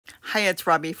Hi, it's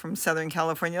Robbie from Southern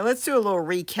California. Let's do a little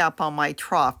recap on my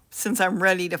trough since I'm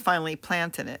ready to finally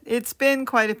plant in it. It's been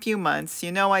quite a few months. You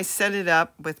know, I set it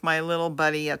up with my little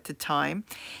buddy at the time,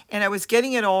 and I was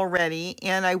getting it all ready,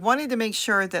 and I wanted to make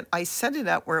sure that I set it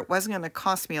up where it wasn't going to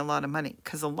cost me a lot of money,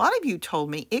 because a lot of you told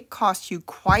me it costs you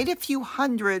quite a few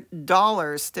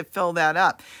 $100s to fill that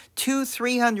up,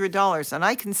 $200-300, and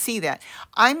I can see that.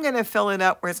 I'm going to fill it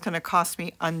up where it's going to cost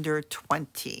me under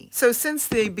 $20. So since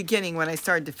the beginning when I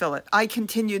started to fill it, I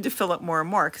continued to fill it more and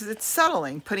more because it's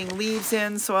settling, putting leaves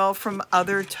in, soil from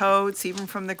other totes, even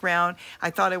from the ground. I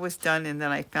thought it was done, and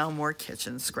then I found more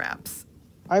kitchen scraps.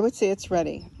 I would say it's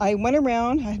ready. I went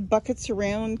around, I had buckets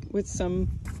around with some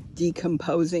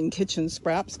decomposing kitchen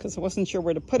scraps because I wasn't sure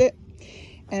where to put it.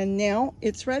 And now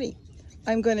it's ready.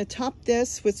 I'm going to top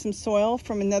this with some soil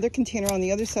from another container on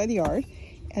the other side of the yard.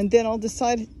 And then I'll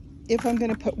decide if I'm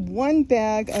going to put one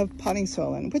bag of potting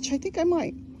soil in, which I think I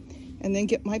might, and then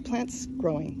get my plants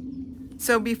growing.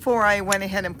 So before I went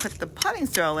ahead and put the potting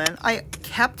soil in, I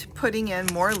kept putting in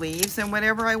more leaves and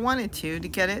whatever I wanted to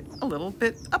get it a little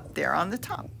bit up there on the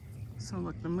top. So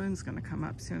look, the moon's going to come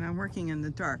up soon. I'm working in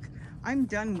the dark. I'm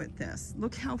done with this.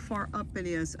 Look how far up it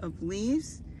is of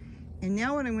leaves. And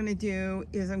now what I'm going to do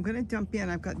is I'm going to dump in.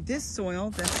 I've got this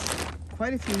soil that's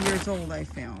quite a few years old, I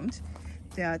found,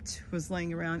 that was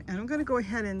laying around. And I'm going to go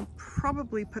ahead and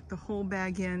probably put the whole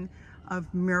bag in of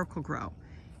Miracle-Gro.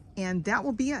 And that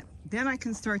will be it. Then I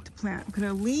can start to plant. I'm going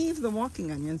to leave the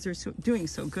walking onions. They're doing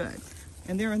so good.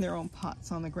 And they're in their own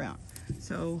pots on the ground.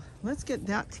 So let's get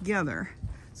that together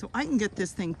so I can get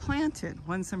this thing planted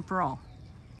once and for all.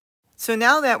 So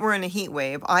now that we're in a heat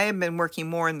wave, I have been working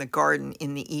more in the garden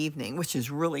in the evening, which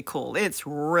is really cool. It's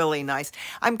really nice.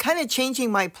 I'm kind of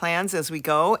changing my plans as we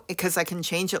go because I can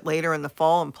change it later in the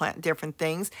fall and plant different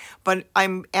things. But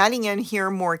I'm adding in here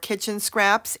more kitchen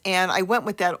scraps, and I went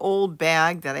with that old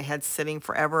bag that I had sitting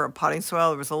forever of potting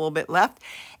soil. There was a little bit left.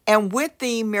 And with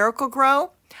the Miracle-Gro,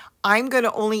 I'm going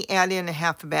to only add in a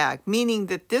half a bag, meaning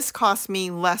that this cost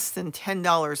me less than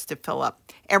 $10 to fill up.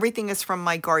 Everything is from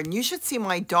my garden. You should see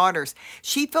my daughter's.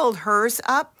 She filled hers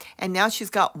up, and now she's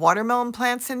got watermelon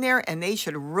plants in there, and they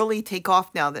should really take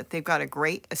off now that they've got a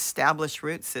great established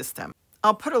root system.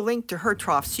 I'll put a link to her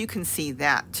trough so you can see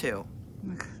that too.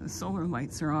 Look, the solar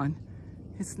lights are on.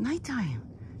 It's nighttime.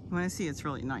 You want to see it's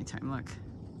really nighttime, look.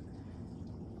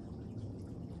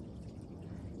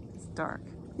 It's dark.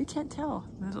 You can't tell.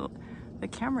 The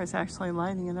camera is actually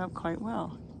lighting it up quite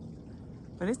well.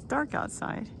 But it's dark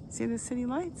outside. See the city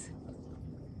lights?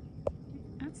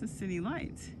 That's the city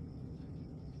lights.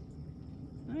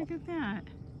 Look at that.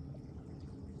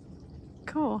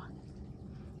 Cool.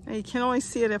 Now you can only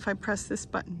see it if I press this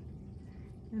button.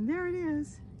 And there it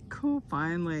is. Cool,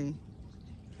 finally.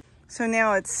 So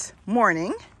now it's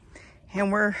morning. And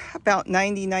we're about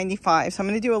 90, 95. So I'm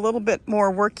going to do a little bit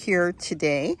more work here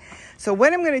today. So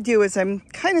what I'm going to do is I'm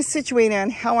kind of situating on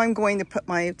how I'm going to put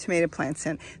my tomato plants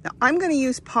in. Now I'm going to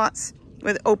use pots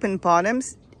with open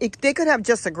bottoms. They could have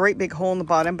just a great big hole in the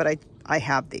bottom, but I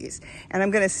have these. And I'm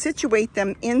going to situate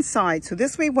them inside. So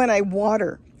this way when I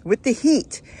water with the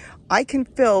heat, I can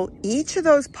fill each of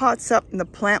those pots up and the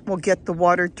plant will get the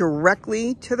water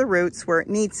directly to the roots where it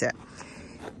needs it.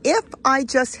 If I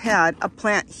just had a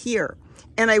plant here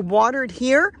and I watered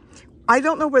here, I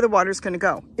don't know where the water is going to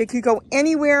go. It could go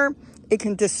anywhere. It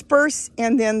can disperse,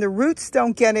 and then the roots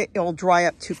don't get it. It'll dry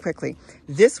up too quickly.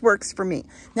 This works for me.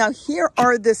 Now, here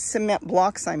are the cement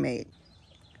blocks I made.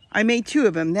 I made two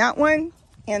of them, that one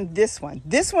and this one.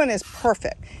 This one is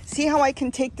perfect. See how I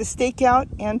can take the stake out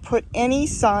and put any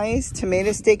size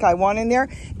tomato stake I want in there?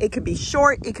 It could be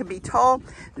short, it could be tall.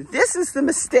 This is the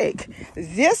mistake.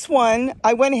 This one,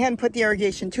 I went ahead and put the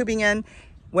irrigation tubing in.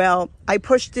 Well, I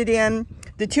pushed it in.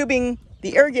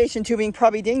 The irrigation tubing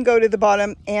probably didn't go to the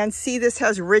bottom, and see this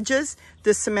has ridges.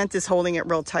 The cement is holding it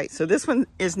real tight. So this one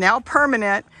is now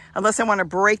permanent unless I want to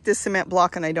break this cement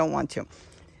block, and I don't want to.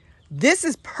 This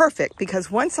is perfect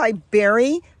because once I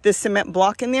bury the cement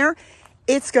block in there,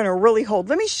 it's going to really hold.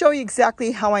 Let me show you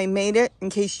exactly how I made it in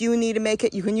case you need to make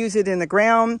it. You can use it in the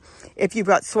ground. If you've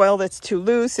got soil that's too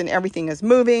loose and everything is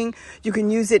moving, you can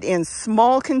use it in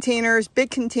small containers, big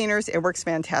containers. It works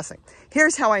fantastic.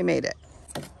 Here's how I made it.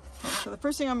 So the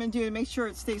first thing I'm going to do to make sure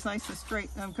it stays nice and straight,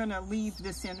 I'm going to leave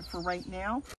this in for right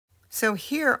now. So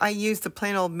here I used a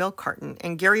plain old milk carton,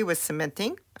 and Gary was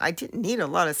cementing. I didn't need a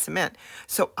lot of cement.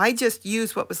 So I just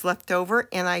used what was left over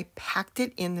and I packed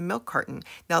it in the milk carton.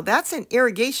 Now that's an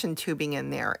irrigation tubing in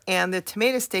there, and the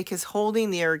tomato stake is holding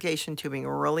the irrigation tubing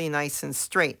really nice and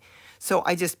straight. So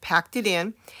I just packed it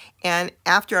in, and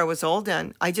after I was all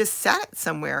done, I just sat it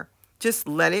somewhere. Just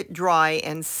let it dry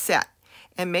and set.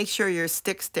 and make sure your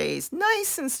stick stays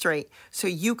nice and straight so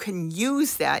you can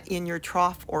use that in your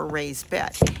trough or raised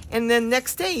bed. And then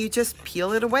next day you just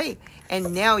peel it away.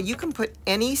 And now you can put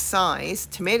any size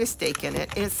tomato stake in it,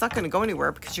 and it's not going to go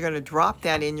anywhere because you're going to drop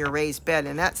that in your raised bed,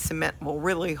 and that cement will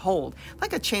really hold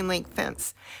like a chain link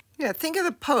fence. Yeah, think of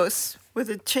the posts with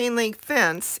a chain link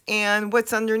fence, and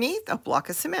what's underneath? A block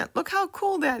of cement. Look how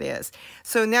cool that is.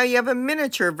 So now you have a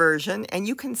miniature version, and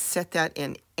you can set that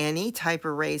in any type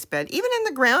of raised bed, even in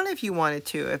the ground if you wanted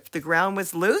to. If the ground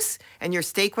was loose and your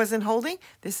stake wasn't holding,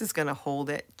 this is going to hold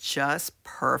it just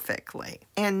perfectly.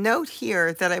 And note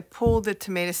here that I pulled the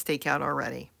tomato stake out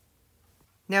already.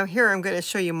 Now here I'm going to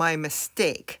show you my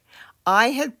mistake. I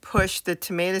had pushed the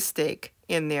tomato stake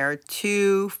in there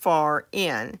too far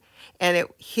in, and it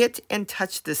hit and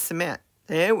touched the cement.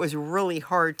 And it was really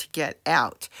hard to get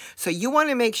out. So you want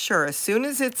to make sure as soon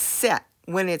as it's set,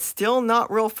 when it's still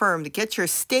not real firm, to get your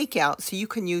stake out so you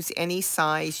can use any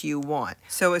size you want.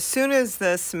 So as soon as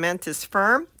the cement is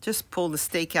firm, just pull the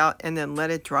stake out and then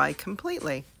let it dry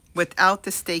completely without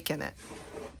the stake in it.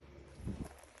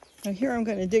 Now here I'm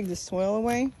going to dig the soil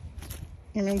away,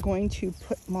 and I'm going to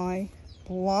put my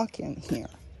block in here.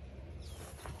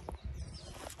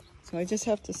 So I just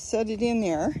have to set it in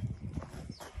there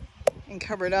and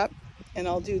cover it up, and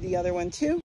I'll do the other one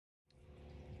too.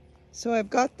 So I've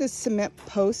got the cement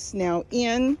posts now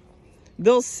in.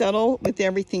 They'll settle with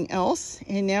everything else,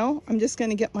 and now I'm just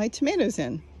going to get my tomatoes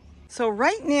in. So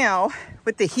right now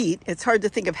with the heat, it's hard to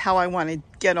think of how I want to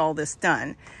get all this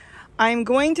done. I'm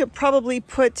going to probably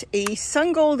put a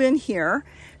sun gold in here.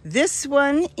 This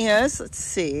one is, let's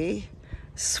see,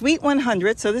 Sweet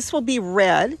 100, so this will be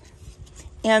red.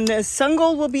 And the sun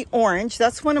gold will be orange.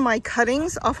 That's one of my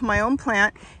cuttings off my own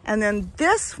plant. And then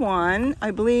this one,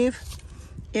 I believe,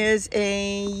 is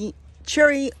a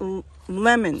cherry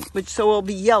lemon, which so will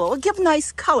be yellow. It'll give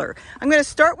nice color. I'm going to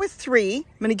start with 3. I'm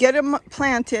going to get them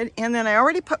planted, and then I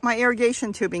already put my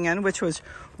irrigation tubing in, which was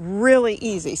really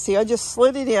easy. See, I just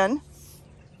slid it in.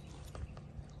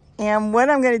 And what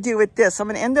I'm going to do with this, I'm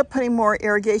going to end up putting more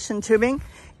irrigation tubing,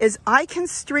 is I can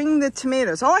string the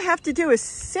tomatoes. All I have to do is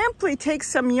simply take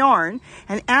some yarn,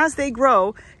 and as they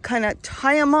grow, kind of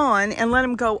tie them on and let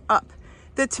them go up.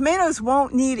 The tomatoes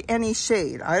won't need any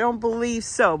shade. I don't believe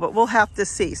so, but we'll have to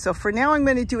see. So for now, I'm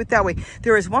going to do it that way.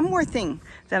 There is one more thing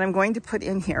that I'm going to put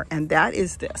in here, and that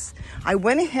is this. I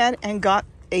went ahead and got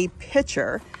a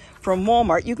pitcher from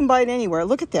Walmart. You can buy it anywhere.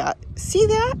 Look at that. See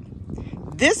that?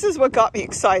 This is what got me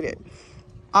excited.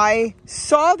 I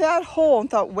saw that hole and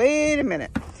thought, wait a minute.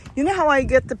 You know how I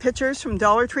get the pitchers from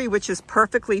Dollar Tree, which is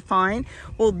perfectly fine?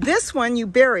 Well, this one, you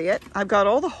bury it. I've got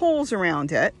all the holes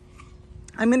around it.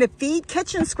 I'm going to feed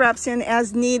kitchen scraps in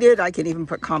as needed. I can even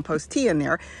put compost tea in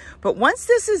there. But once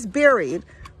this is buried,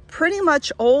 pretty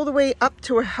much all the way up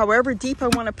to however deep I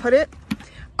want to put it,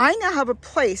 I now have a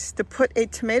place to put a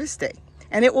tomato stake.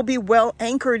 And it will be well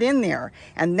anchored in there.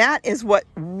 And that is what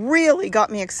really got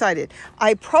me excited.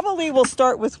 I probably will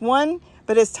start with one,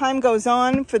 but as time goes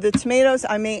on for the tomatoes,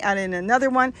 I may add in another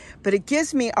one. But it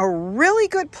gives me a really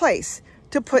good place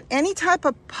to put any type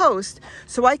of post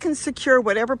so I can secure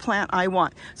whatever plant I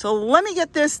want. So let me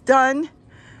get this done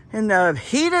in the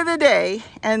heat of the day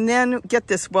and then get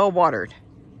this well watered.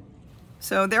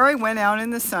 So there I went out in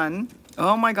the sun.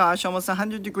 Oh my gosh, almost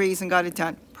 100 degrees and got it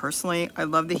done. Personally, I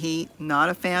love the heat, not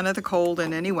a fan of the cold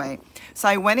in any way. So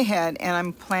I went ahead and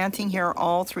I'm planting here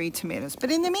all 3 tomatoes.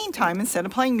 But in the meantime, instead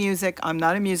of playing music, I'm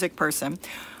not a music person,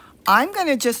 I'm going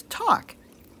to just talk.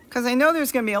 Because I know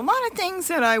there's going to be a lot of things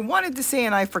that I wanted to say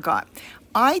and I forgot.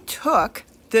 I took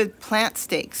the plant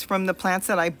stakes from the plants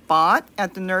that I bought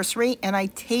at the nursery and I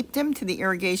taped them to the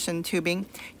irrigation tubing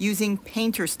using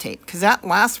painter's tape because that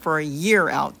lasts for a year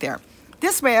out there.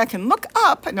 This way I can look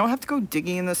up, I don't have to go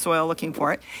digging in the soil looking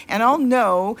for it, and I'll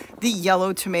know the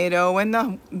yellow tomato and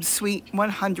the Sweet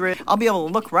 100. I'll be able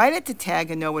to look right at the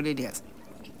tag and know what it is.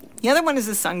 The other one is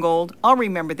the sun gold. I'll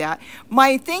remember that.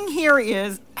 My thing here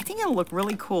is, I think it'll look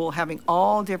really cool having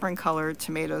all different colored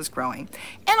tomatoes growing.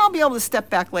 And I'll be able to step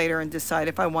back later and decide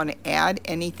if I want to add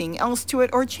anything else to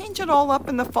it or change it all up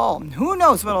in the fall. Who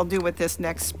knows what I'll do with this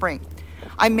next spring.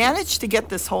 I managed to get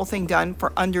this whole thing done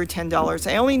for under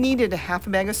 $10. I only needed a half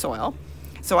a bag of soil.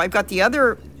 So I've got the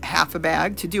other half a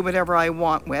bag to do whatever I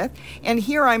want with. And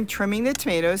here I'm trimming the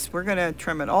tomatoes. We're going to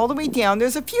trim it all the way down.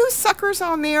 There's a few suckers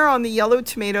on there on the yellow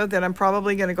tomato that I'm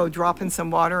probably going to go drop in some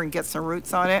water and get some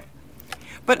roots on it.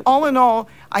 But all in all,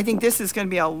 I think this is going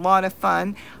to be a lot of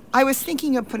fun. I was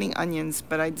thinking of putting onions,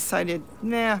 but I decided,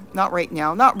 nah, not right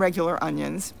now, not regular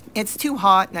onions. It's too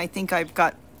hot, and I think I've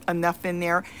got enough in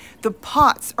there. The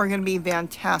pots are going to be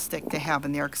fantastic to have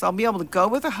in there because I'll be able to go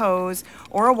with a hose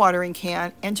or a watering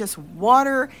can and just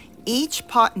water each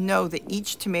pot, know that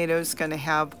each tomato is going to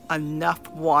have enough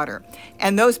water.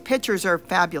 And those pitchers are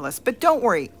fabulous. But don't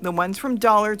worry, the ones from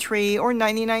Dollar Tree or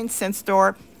 99-cent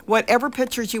store, whatever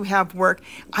pitchers you have work.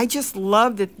 I just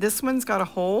love that this one's got a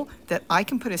hole that I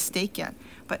can put a stake in.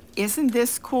 But isn't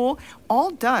this cool?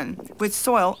 All done with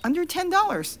soil under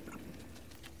 $10.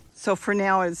 So for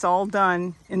now, it's all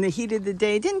done in the heat of the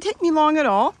day. It didn't take me long at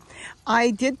all. I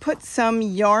did put some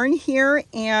yarn here,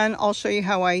 and I'll show you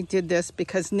how I did this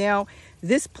because now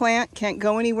this plant can't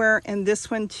go anywhere, and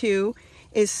this one too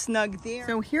is snug there.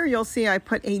 So here you'll see I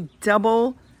put a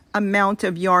double amount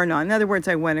of yarn on. In other words,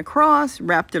 I went across,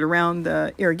 wrapped it around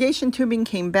the irrigation tubing,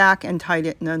 came back and tied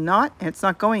it in a knot, and it's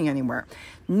not going anywhere.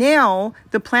 Now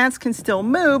the plants can still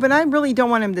move, and I really don't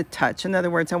want them to touch. In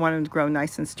other words, I want them to grow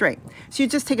nice and straight. So you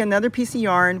just take another piece of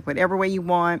yarn, whatever way you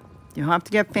want. You don't have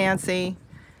to get fancy.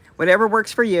 Whatever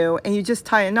works for you, and you just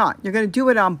tie a knot. You're going to do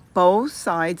it on both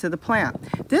sides of the plant.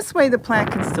 This way the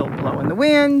plant can still blow in the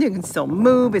wind, it can still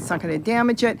move, it's not going to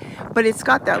damage it, but it's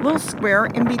got that little square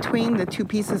in between the two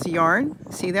pieces of yarn.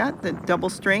 See that? The double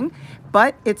string.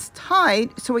 But it's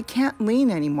tied so it can't lean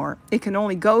anymore. It can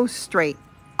only go straight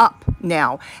up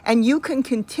now. And you can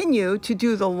continue to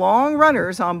do the long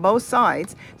runners on both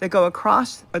sides that go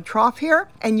across a trough here,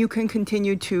 and you can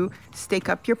continue to stake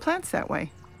up your plants that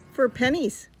way. For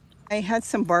pennies. I had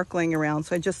some bark laying around,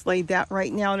 so I just laid that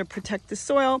right now to protect the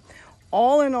soil.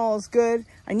 All in all is good.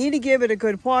 I need to give it a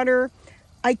good water.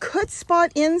 I could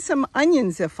spot in some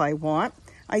onions if I want.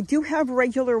 I do have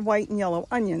regular white and yellow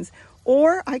onions,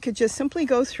 or I could just simply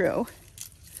go through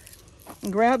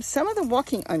and grab some of the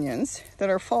walking onions that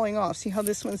are falling off. See how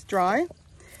this one's dry?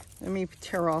 Let me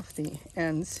tear off the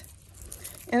ends.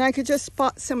 And I could just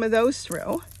spot some of those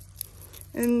through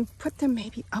and put them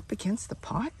maybe up against the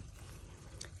pot.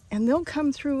 And they'll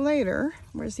come through later.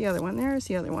 Where's the other one? There's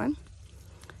the other one.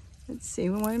 Let's see,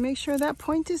 we want to make sure that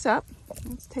point is up.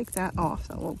 Let's take that off,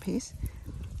 that little piece.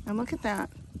 And look at that.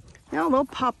 Now they'll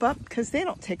pop up because they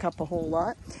don't take up a whole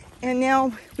lot. And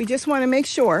now we just want to make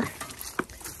sure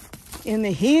in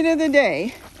the heat of the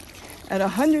day at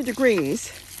 100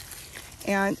 degrees,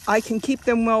 and I can keep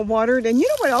them well watered. And you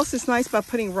know what else is nice about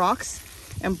putting rocks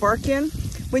and bark in?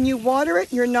 When you water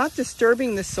it, you're not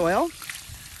disturbing the soil.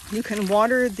 You can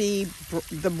water the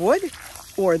wood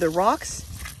or the rocks,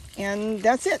 and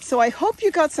that's it. So I hope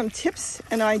you got some tips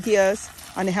and ideas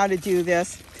on how to do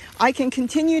this. I can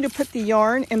continue to put the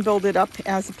yarn and build it up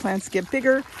as the plants get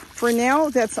bigger. For now,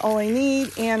 that's all I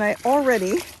need, and I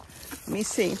already, let me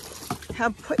see,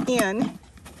 have put in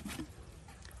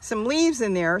some leaves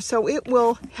in there, so it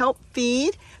will help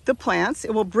feed the plants.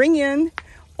 It will bring in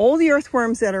all the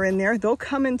earthworms that are in there. They'll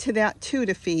come into that too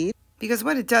to feed. Because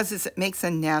what it does is it makes a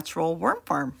natural worm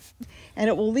farm. And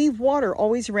it will leave water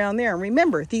always around there. And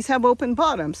remember, these have open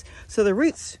bottoms, so the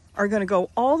roots are going to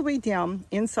go all the way down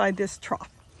inside this trough.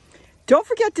 Don't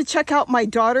forget to check out my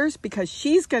daughter's because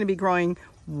she's going to be growing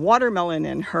watermelon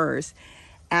in hers.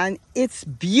 And it's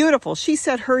beautiful. She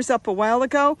set hers up a while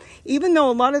ago. Even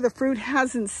though a lot of the fruit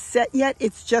hasn't set yet,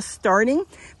 it's just starting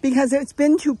because it's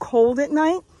been too cold at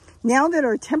night. Now that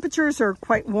our temperatures are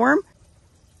quite warm,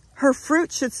 her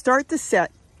fruit should start to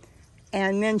set,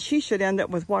 and then she should end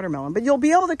up with watermelon. But you'll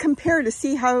be able to compare to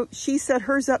see how she set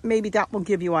hers up. Maybe that will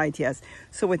give you ideas.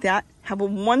 So with that, have a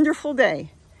wonderful day.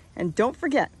 And don't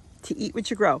forget to eat what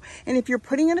you grow. And if you're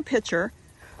putting in a pitcher,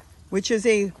 which is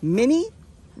a mini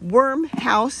worm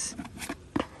house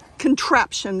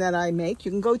contraption that I make,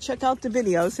 you can go check out the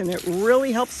videos, and it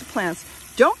really helps the plants.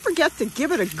 Don't forget to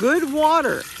give it a good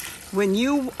water when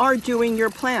you are doing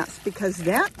your plants, because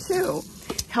that too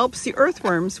helps the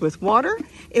earthworms with water.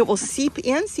 It will seep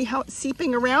in, see how it's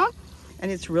seeping around,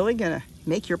 and it's really gonna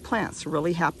make your plants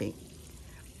really happy.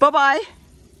 Bye-bye.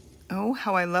 Oh,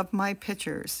 how I love my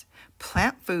pitchers.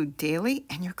 Plant food daily,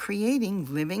 and you're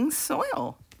creating living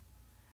soil.